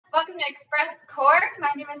welcome to Express Core. My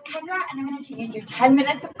name is Kendra, and I'm going to take you through 10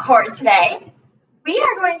 minutes of core today. We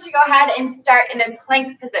are going to go ahead and start in a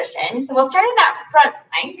plank position. So we'll start in that front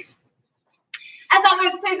plank. As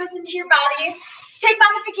always, please listen to your body. Take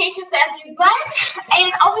modifications as you'd like,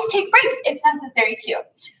 and always take breaks if necessary too.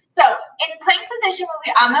 So in plank position, we'll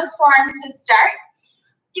be on those forearms to start.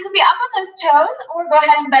 You can be up on those toes, or go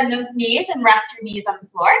ahead and bend those knees and rest your knees on the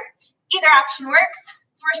floor. Either option works.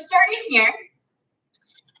 So we're starting here.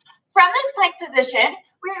 From this plank position,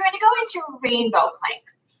 we're going to go into rainbow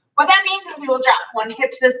planks. What that means is we will drop one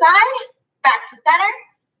hip to the side, back to center,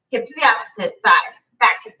 hip to the opposite side,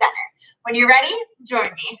 back to center. When you're ready, join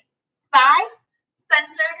me. Side,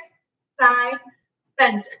 center, side,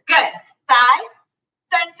 center. Good. Side,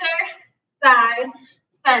 center, side,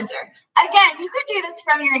 center. Again, you could do this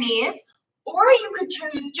from your knees, or you could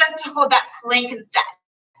choose just to hold that plank instead.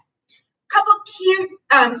 Couple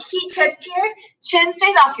key tips here. Chin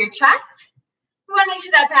stays off your chest. We want to make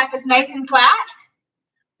sure that back is nice and flat.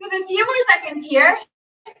 We have a few more seconds here.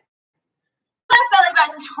 Left belly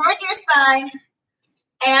button towards your spine.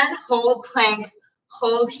 And hold plank.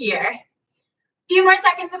 Hold here. A few more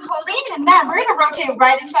seconds of holding, and then we're going to rotate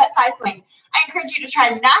right into that side plank. I encourage you to try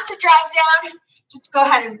not to drop down. Just go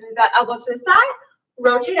ahead and move that elbow to the side.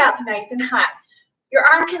 Rotate up nice and high. Your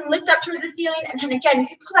arm can lift up towards the ceiling, and then again, you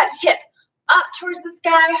can pull that hip up towards the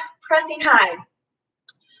sky, pressing high.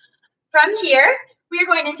 From here, we are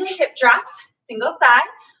going into hip drops, single side.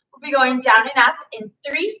 We'll be going down and up in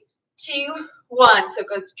 3, 2, 1. So it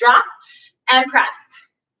goes drop and press.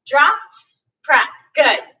 Drop, press.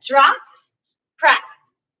 Good. Drop, press.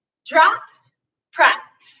 Drop, press.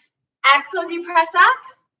 Exhale as you press up.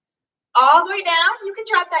 All the way down. You can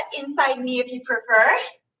drop that inside knee if you prefer.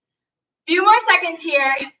 Few more seconds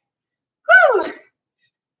here. Woo!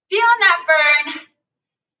 Feeling that burn.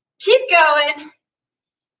 Keep going.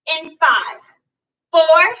 In 5, 4,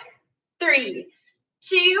 3,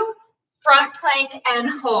 2, front plank and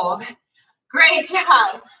hold. Great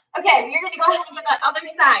job. Okay, you're going to go ahead and get that other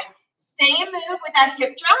side. Same move with that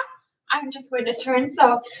hip drop. I'm just going to turn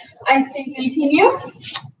so I stay facing you.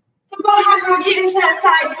 So go ahead and rotate into that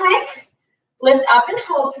side plank. Lift up and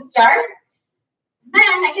hold to start.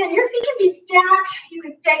 Then again, your feet can be stacked. You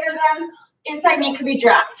can stagger them. Inside knee could be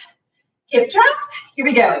dropped. Hip drops. Here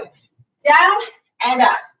we go. Down and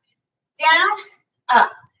up. Down,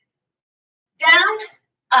 up. Down,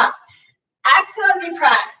 up. Exhale as you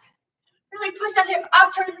press. Really push that hip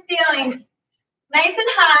up towards the ceiling. Nice and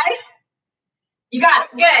high. You got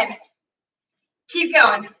it. Good. Keep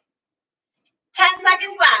going. 10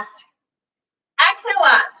 seconds left. Exhale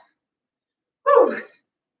up. Whew.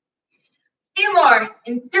 Few more.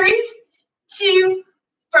 In 3, 2,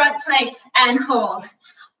 front plank and hold.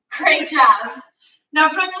 Great job. Now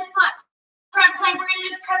from this front plank, we're going to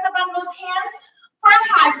just press up on both hands for a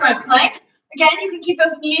high front plank. Again, you can keep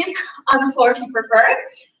those knees on the floor if you prefer.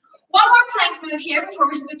 One more plank move here before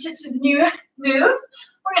we switch it to new moves.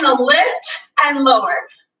 We're going to lift and lower.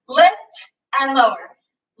 Lift and lower.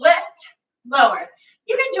 Lift, lower.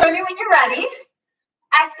 You can join me when you're ready.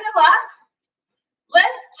 Exhale up.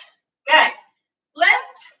 Lift. Good.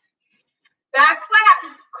 Lift. Back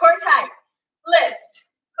flat. Core tight. Lift.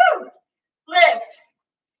 Woo. Lift.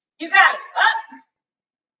 You got it.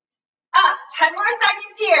 Up. Up. 10 more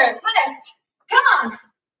seconds here. Lift. Come on.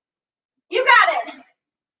 You got it.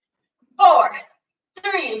 4,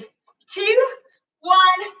 3, 2, 1,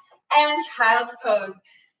 and child's pose.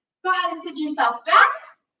 Go ahead and sit yourself back.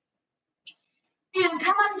 And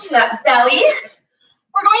come onto that belly.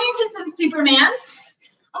 We're going into some Supermans.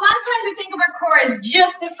 A lot of times we think of our core as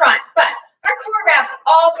just the front, but our core wraps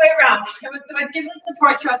all the way around. So it gives us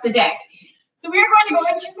support throughout the day. So we are going to go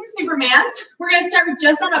into some Supermans. We're going to start with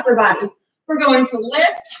just that upper body. We're going to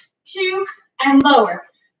lift, 2, and lower.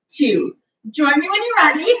 2. Join me when you're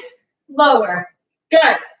ready. Lower.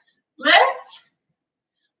 Good. Lift.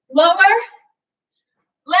 Lower.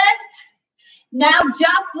 Lift. Now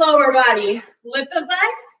just lower body. Lift those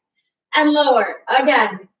legs and lower.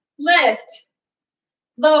 Again. Lift.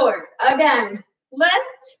 Lower. Again.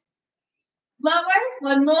 Lift. Lower.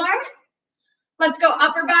 One more. Let's go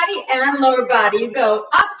upper body and lower body. Go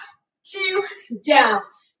up, 2, down,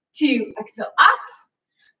 2. Exhale up.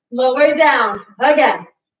 Lower down. Again.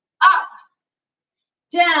 Up.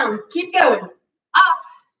 Down. Keep going. Up.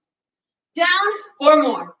 Down. 4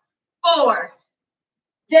 more. 4.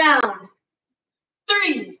 Down.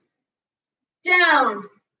 3. Down.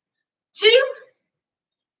 2.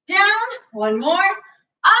 Down. 1 more.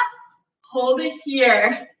 Up. Hold it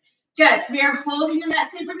here. Good. So we are holding in that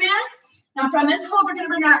Superman. Now from this hold, we're going to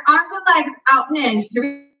bring our arms and legs out and in.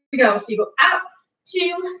 Here we go. So you go out,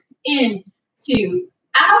 2, in, 2,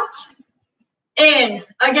 out, in,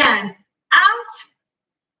 again, out,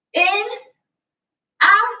 in,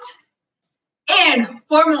 out, in,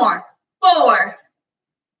 4 more, 4,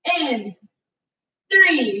 in,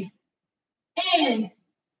 3, in,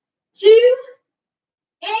 2,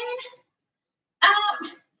 in,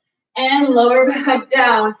 out, and lower back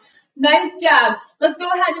down. Nice job. Let's go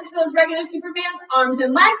ahead into those regular Supermans, arms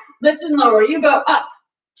and legs, lift and lower. You go up,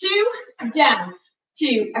 2, down,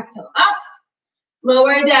 2, exhale, up,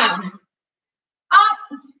 lower, down,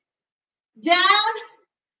 up, down,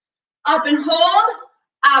 up and hold,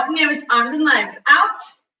 out and in with arms and legs, out,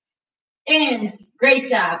 in, great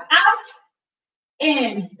job, out,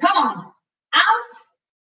 in, come on, out,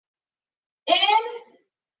 in,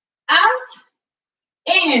 out,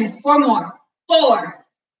 in, 4 more, 4,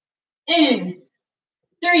 in,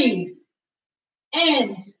 3,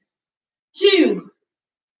 in, 2,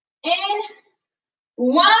 in,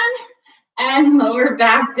 1, and lower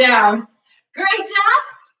back down. Great job.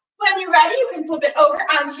 When you're ready, you can flip it over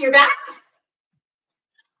onto your back.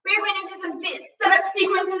 We're going into some setup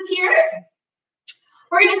sequences here.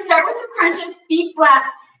 We're going to start with some crunches, feet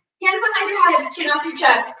flat, hands behind your head, chin off your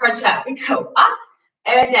chest, crunch up. We go up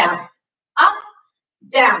and down, up,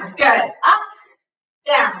 down. Good. Up,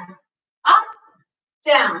 down, up,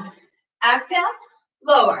 down. Exhale,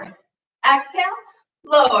 lower. Exhale,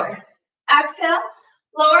 lower. Exhale,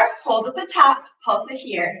 lower. Hold at the top. Pulse it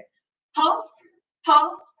here. Pulse,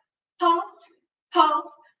 pulse, pulse,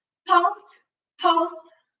 pulse, pulse, pulse,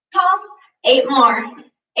 pulse. 8 more.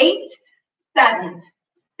 8, 7,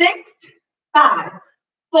 6, 5,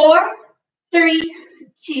 4, 3,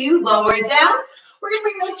 2. Lower down. We're going to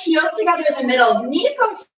bring those heels together in the middle. Knees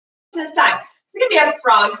go to the side. It's going to be a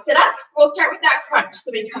frog sit up. We'll start with that crunch.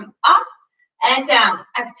 So we come up and down.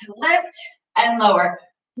 Exhale, lift and lower.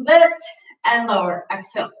 Lift and lower.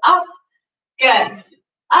 Exhale, up. Good.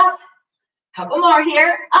 Up. Couple more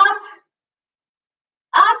here. Up.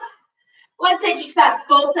 Up. Let's take just that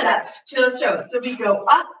full sit up to those toes. So we go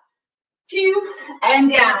up, 2, and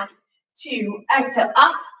down. 2. Exhale,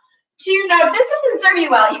 up. 2. Now, if this doesn't serve you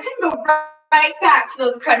well, you can go right back to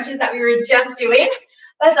those crunches that we were just doing.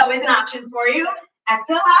 That's always an option for you.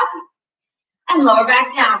 Exhale up and lower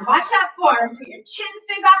back down. Watch that form so your chin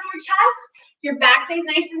stays off your chest, your back stays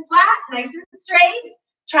nice and flat, nice and straight.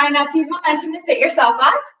 Try not to use momentum to sit yourself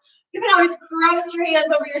up. You can always cross your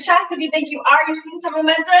hands over your chest if you think you are using some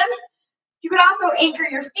momentum. You could also anchor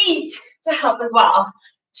your feet to help as well.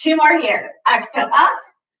 2 more here. Exhale up,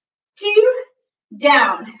 2,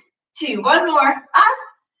 down, 2. 1 more, up,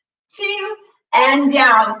 2, and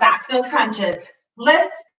down. Back to those crunches.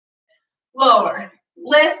 Lift, lower,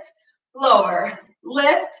 lift, lower,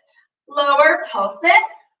 lift, lower. Pulse it.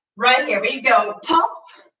 Right here we go. Pulse,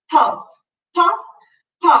 pulse, pulse,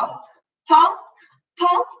 pulse, pulse,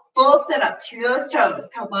 pulse. Full sit up to those toes.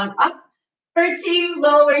 Come on up for 2,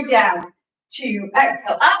 lower, down, 2.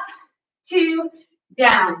 Exhale up, 2,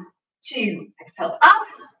 down, 2. Exhale up,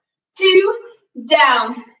 2,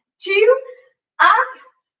 down, 2, up,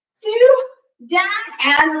 2, down,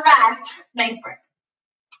 and rest. Nice work.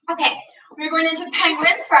 Okay, we're going into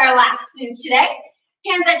penguins for our last move today.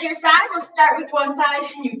 Hands at your side. We'll start with one side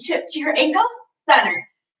and you tip to your ankle, center,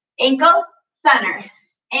 ankle, center,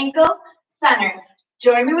 ankle, center.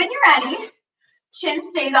 Join me when you're ready. Chin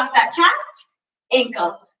stays off that chest.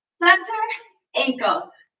 Ankle, center, ankle,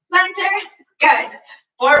 center. Good.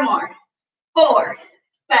 4 more. 4,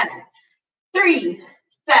 center, 3,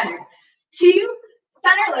 center, 2,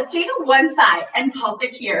 center. Let's stay to one side and pulse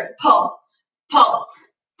it here. Pulse, pulse,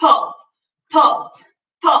 pulse, pulse,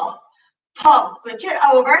 pulse, pulse. Switch it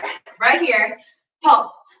over right here.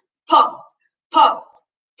 Pulse, pulse, pulse,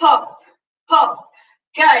 pulse, pulse.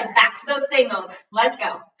 Good. Back to those singles. Let's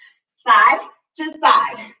go. Side to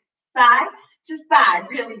side, side to side.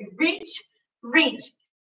 Really reach, reach.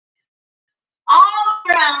 All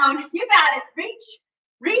around. You got it. Reach,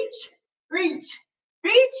 reach, reach,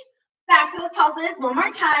 reach. Back to those pulses. One more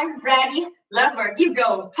time. Ready. Let's work. You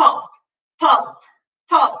go. Pulse, pulse,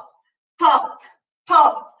 pulse, pulse,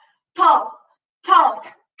 pulse, pulse, pulse.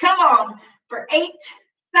 Come on. For 8,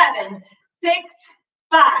 7, 6,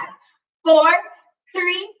 5, 4,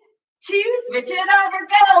 3, 2. Switch it over.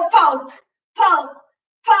 Go. Pulse, pulse,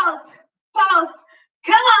 pulse, pulse.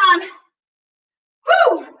 Come on.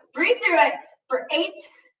 Woo. Breathe through it. For 8,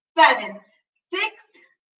 7, 6,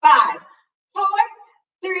 5, 4,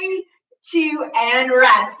 3, 2, and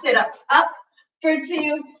rest. Sit-ups up for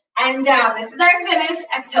 2 and down. This is our finish.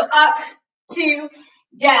 Exhale up, 2,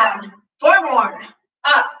 down. 4 more.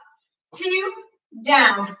 Up, 2,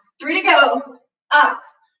 down. 3 to go. Up,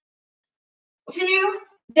 2,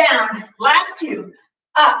 down. Last two.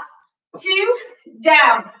 Up, 2,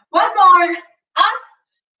 down. One more. Up,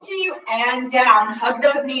 2, and down. Hug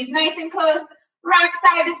those knees nice and close. Rock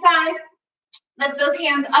side to side. Lift those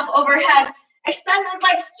hands up overhead. Extend those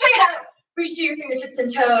legs straight up. Reach to your fingertips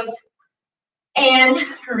and toes. And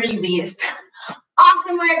release.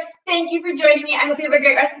 Awesome work. Thank you for joining me. I hope you have a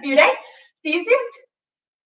great rest of your day. See you soon.